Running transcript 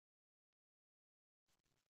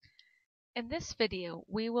In this video,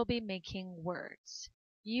 we will be making words.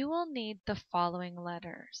 You will need the following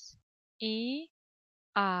letters: E,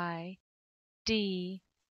 I, D,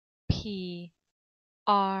 P,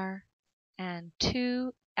 R, and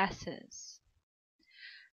 2 S's.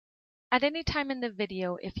 At any time in the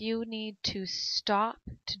video, if you need to stop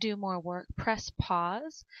to do more work, press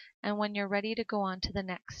pause, and when you're ready to go on to the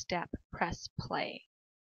next step, press play.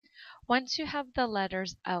 Once you have the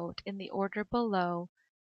letters out in the order below,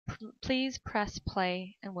 please press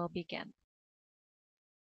play and we'll begin.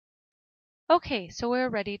 Okay, so we're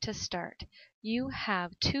ready to start. You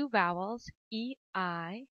have 2 vowels, E,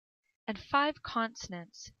 I, and 5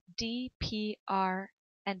 consonants, D, P, R,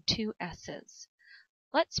 and 2 S's.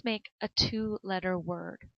 Let's make a 2-letter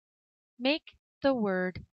word. Make the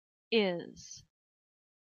word is.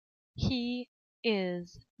 He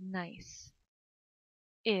is nice.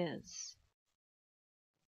 Is.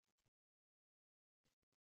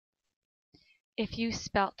 If you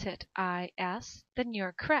spelt it I-S, then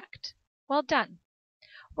you're correct. Well done.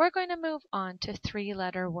 We're going to move on to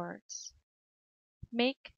 3-letter words.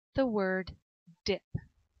 Make the word dip.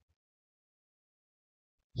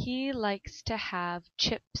 He likes to have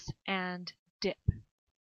chips and dip.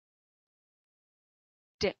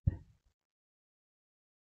 Dip.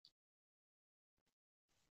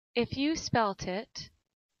 If you spelt it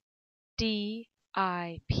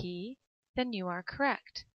D-I-P, then you are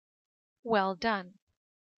correct. Well done.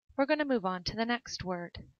 We're going to move on to the next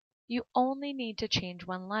word. You only need to change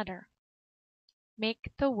 1 letter.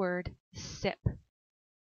 Make the word sip.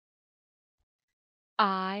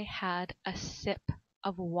 I had a sip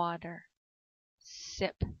of water.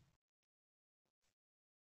 Sip.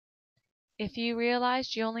 If you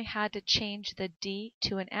realized you only had to change the D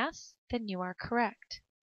to an S, then you are correct.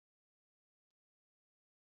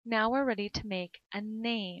 Now we're ready to make a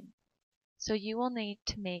name. So you will need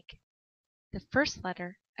to make the first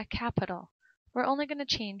letter a capital. We're only going to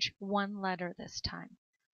change 1 letter this time.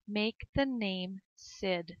 Make the name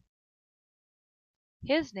Sid.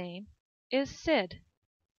 His name is Sid.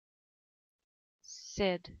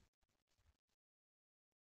 Sid.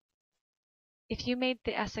 If you made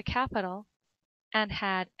the S a capital and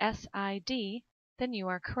had S-I-D, then you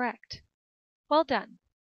are correct. Well done.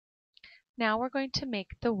 Now we're going to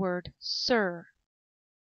make the word sir.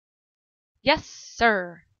 Yes,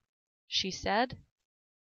 sir, she said.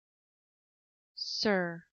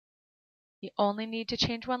 Sir. You only need to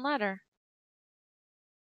change 1 letter.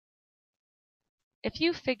 If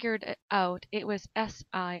you figured it out it was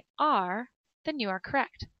S-I-R, then you are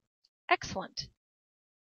correct. Excellent.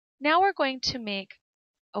 Now we're going to make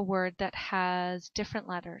a word that has different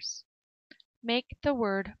letters. Make the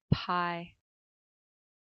word pie.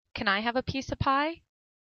 Can I have a piece of pie?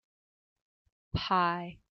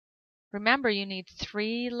 Pie. Remember, you need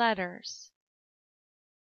 3 letters.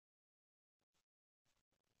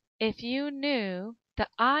 If you knew the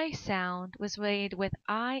I sound was made with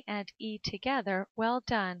I and E together, well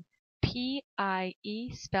done.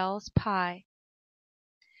 P-I-E spells pie.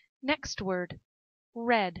 Next word,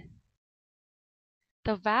 red.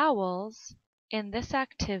 The vowels in this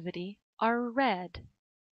activity are red.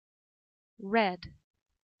 Red.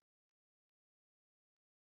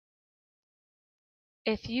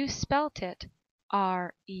 If you spelt it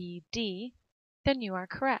R-E-D, then you are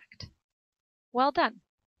correct. Well done.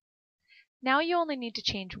 Now you only need to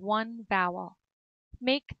change 1 vowel.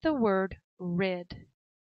 Make the word rid.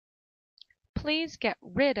 Please get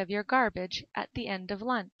rid of your garbage at the end of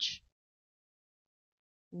lunch.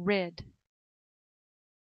 Rid.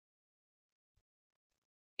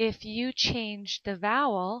 If you change the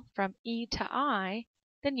vowel from E to I,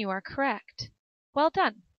 then you are correct. Well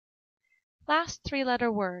done. Last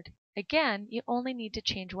 3-letter word. Again, you only need to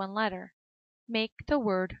change 1 letter. Make the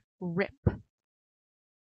word rip.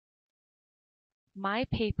 My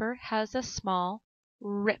paper has a small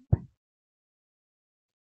rip.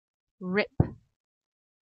 Rip.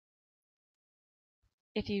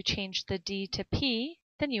 If you change the D to P,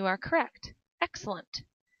 then you are correct. Excellent.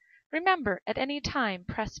 Remember, at any time,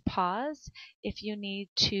 press pause if you need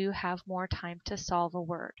to have more time to solve a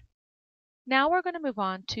word. Now we're going to move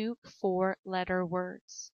on to 4-letter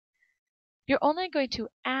words. You're only going to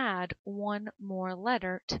add 1 more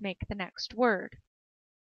letter to make the next word.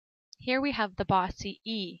 Here we have the bossy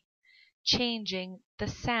E, changing the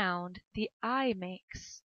sound the I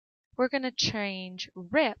makes. We're going to change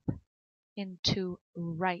rip into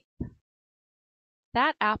ripe.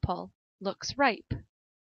 That apple looks ripe.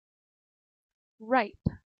 Ripe.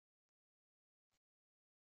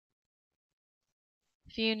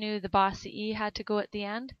 If you knew the bossy E had to go at the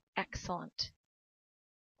end, excellent.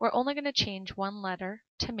 We're only going to change one letter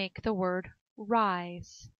to make the word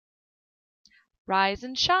rise. Rise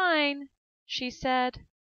and shine, she said.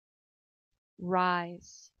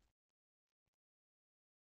 Rise.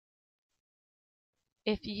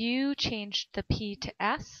 If you changed the P to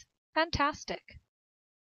S, fantastic.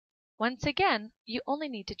 Once again, you only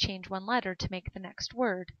need to change one letter to make the next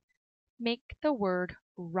word. Make the word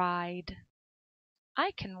ride. I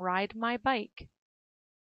can ride my bike.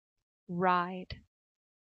 Ride.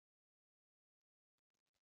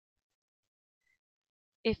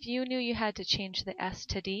 If you knew you had to change the S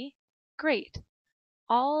to D, great.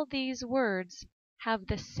 All these words have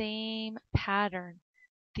the same pattern.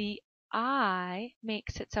 The I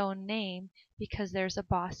makes its own name because there's a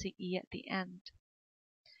bossy E at the end.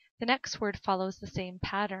 The next word follows the same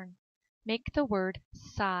pattern. Make the word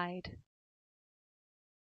side.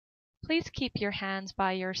 Please keep your hands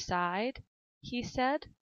by your side, he said.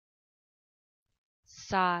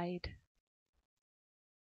 Side.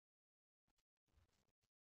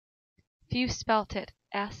 If you spelt it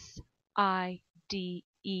S-I-D-E,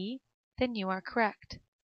 then you are correct.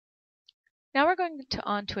 Now we're going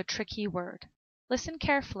on to a tricky word. Listen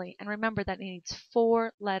carefully and remember that it needs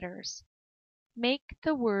 4 letters. Make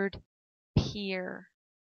the word pier.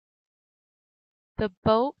 The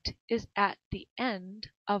boat is at the end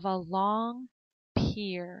of a long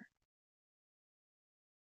pier.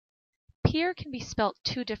 Pier can be spelt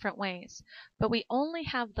 2 different ways, but we only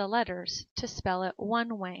have the letters to spell it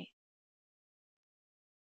one way.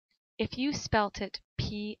 If you spelt it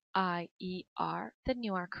P-I-E-R, then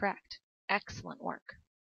you are correct. Excellent work.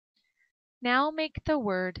 Now make the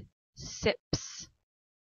word sips.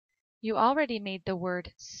 You already made the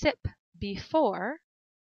word sip before.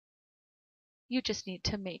 You just need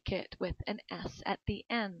to make it with an S at the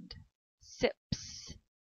end. Sips.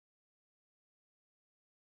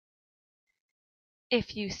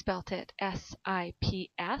 If you spelt it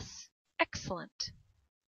S-I-P-S, excellent.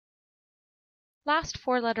 Last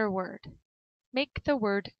 4-letter word. Make the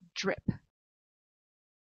word drip.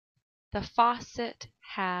 The faucet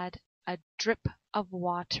had a drip of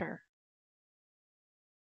water.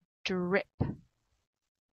 Drip.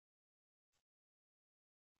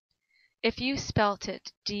 If you spelt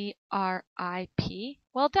it D-R-I-P,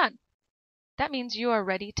 well done. That means you are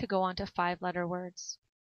ready to go on to 5-letter words.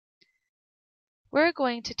 We're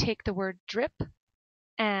going to take the word drip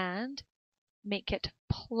and make it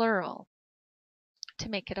plural to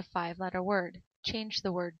make it a 5-letter word. Change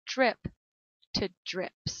the word drip to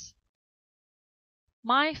drips.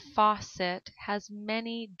 My faucet has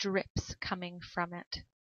many drips coming from it.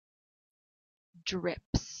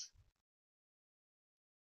 Drips.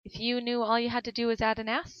 If you knew all you had to do was add an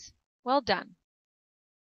S, well done.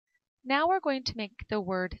 Now we're going to make the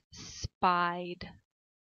word spied.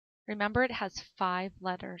 Remember, it has 5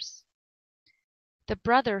 letters. The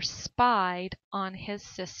brother spied on his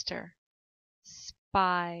sister.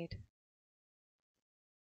 Spied.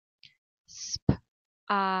 Spied.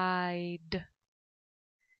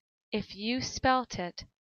 If you spelt it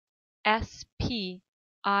S-P-I-E-D,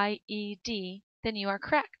 then you are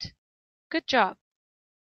correct. Good job.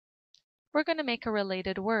 We're going to make a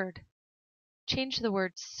related word. Change the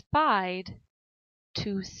word spied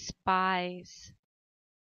to spies.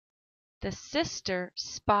 The sister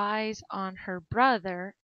spies on her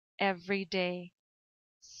brother every day.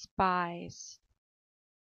 Spies.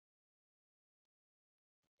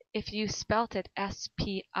 If you spelt it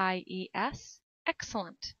S-P-I-E-S,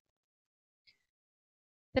 excellent.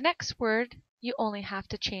 The next word, you only have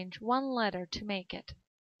to change 1 letter to make it.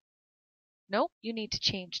 Nope, you need to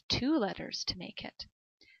change 2 letters to make it.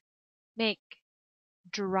 Make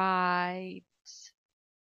dries.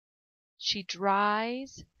 She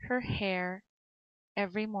dries her hair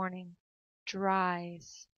every morning.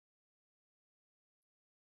 Dries.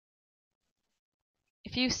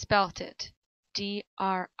 If you spelt it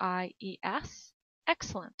D-R-I-E-S,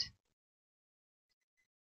 excellent.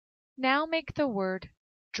 Now make the word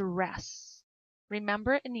dress.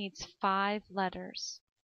 Remember, it needs 5 letters.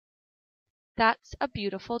 That's a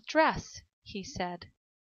beautiful dress, he said.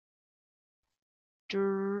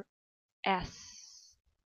 Dress.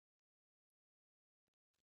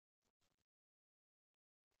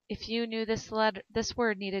 If you knew this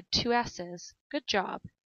word needed 2 S's, good job.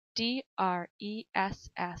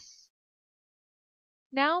 D-R-E-S-S.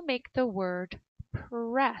 Now make the word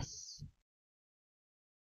press.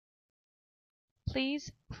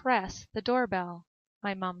 Please press the doorbell,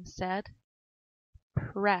 my mom said.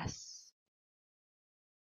 Press.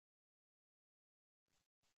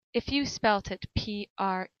 If you spelt it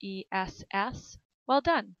P-R-E-S-S, well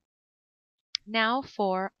done. Now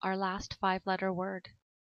for our last 5-letter word.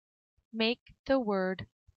 make the word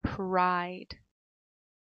pride.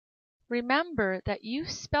 Remember that you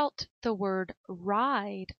spelt the word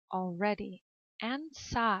ride already and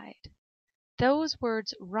side. Those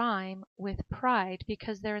words rhyme with pride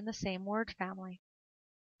because they're in the same word family.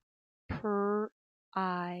 Pride.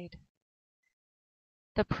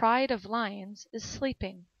 The pride of lions is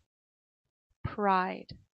sleeping.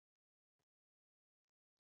 Pride.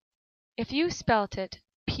 If you spelt it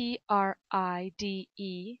Pride,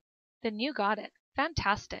 then you got it.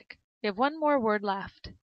 Fantastic. We have one more word left.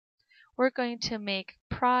 We're going to make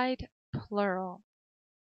pride plural.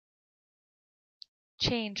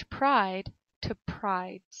 Change pride to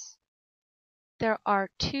prides. There are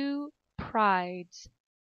 2 prides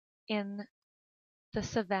in the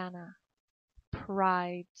savannah.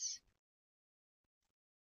 Prides.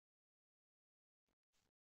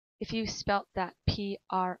 If you spelt that Prides,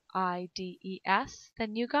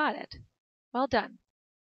 then you got it. Well done.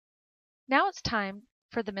 Now it's time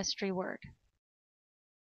for the mystery word.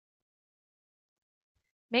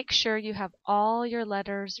 Make sure you have all your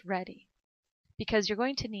letters ready, because you're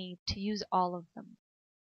going to need to use all of them.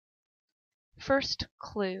 First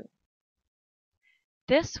clue.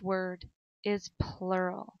 This word is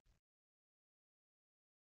plural.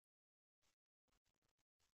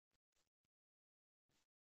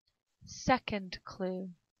 Second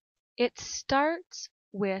clue. It starts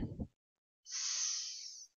with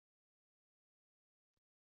S.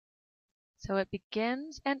 So it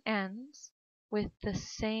begins and ends with the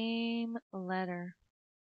same letter.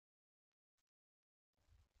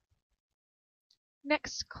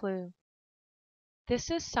 Next clue.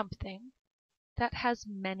 This is something that has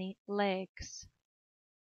many legs.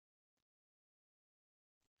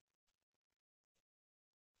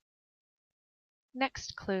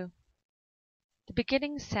 Next clue. The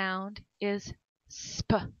beginning sound is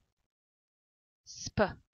sp.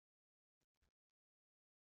 Sp.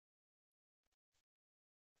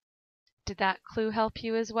 Did that clue help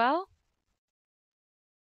you as well?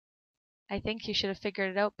 I think you should have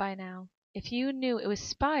figured it out by now. If you knew it was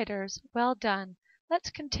spiders, well done. Let's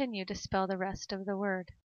continue to spell the rest of the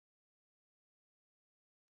word.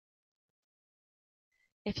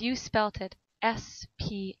 If you spelt it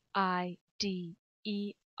S-P-I-D-E-R-S,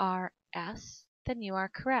 then you are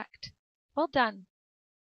correct. Well done.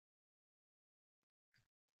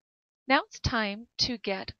 Now it's time to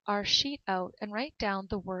get our sheet out and write down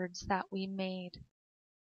the words that we made.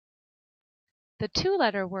 The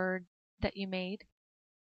 2-letter word that you made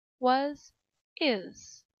was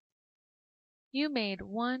is. You made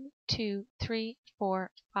 1, 2, 3,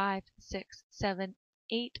 4, 5, 6, 7,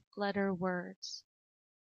 8-letter words.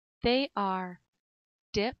 They are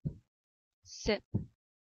dip, sip,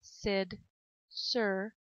 sid,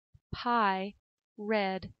 sir, pie,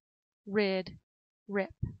 red, rid,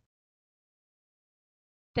 rip.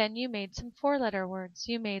 Then you made some 4-letter words.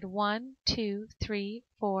 You made 1, 2, 3,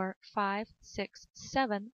 4, 5, 6,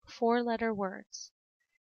 7 4-letter words.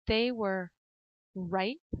 They were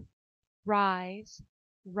ripe, rise,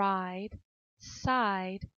 ride,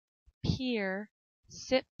 side, peer,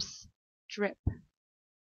 sips, drip.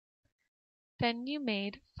 Then you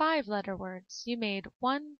made 5-letter words. You made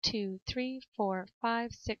 1, 2, 3, 4,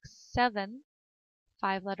 5, 6, 7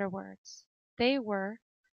 5-letter words. They were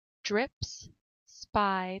drips,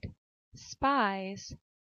 spied, spies,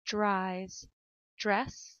 dries,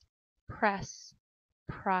 dress, press,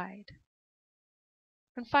 pride.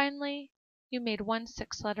 And finally, you made 1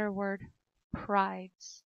 6-letter word,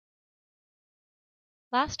 prides.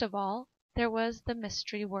 Last of all, there was the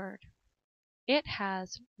mystery word. It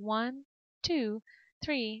has 1, 2,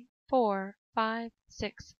 3, 4, 5,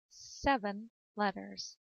 6, 7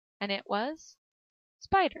 letters, and it was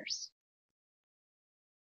spiders.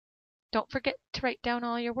 Don't forget to write down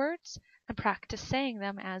all your words and practice saying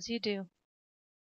them as you do.